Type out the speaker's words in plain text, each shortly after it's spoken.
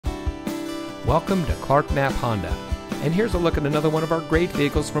Welcome to Knapp Honda, and here's a look at another one of our great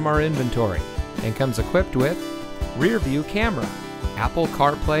vehicles from our inventory, and comes equipped with rear view camera, Apple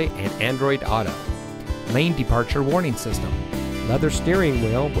CarPlay and Android Auto, lane departure warning system, leather steering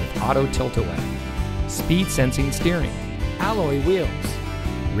wheel with auto tilt-away, speed sensing steering, alloy wheels,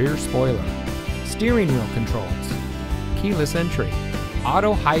 rear spoiler, steering wheel controls, keyless entry,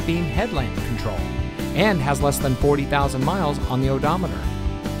 auto high beam headlamp control, and has less than 40,000 miles on the odometer.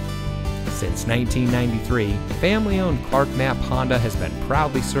 Since 1993, family-owned Knapp Honda has been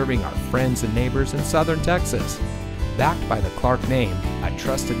proudly serving our friends and neighbors in southern Texas. Backed by the Clark name, a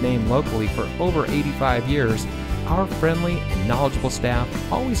trusted name locally for over 85 years, our friendly and knowledgeable staff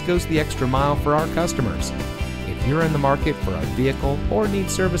always goes the extra mile for our customers. If you're in the market for a vehicle or need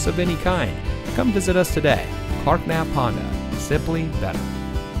service of any kind, come visit us today. Knapp Honda, simply better.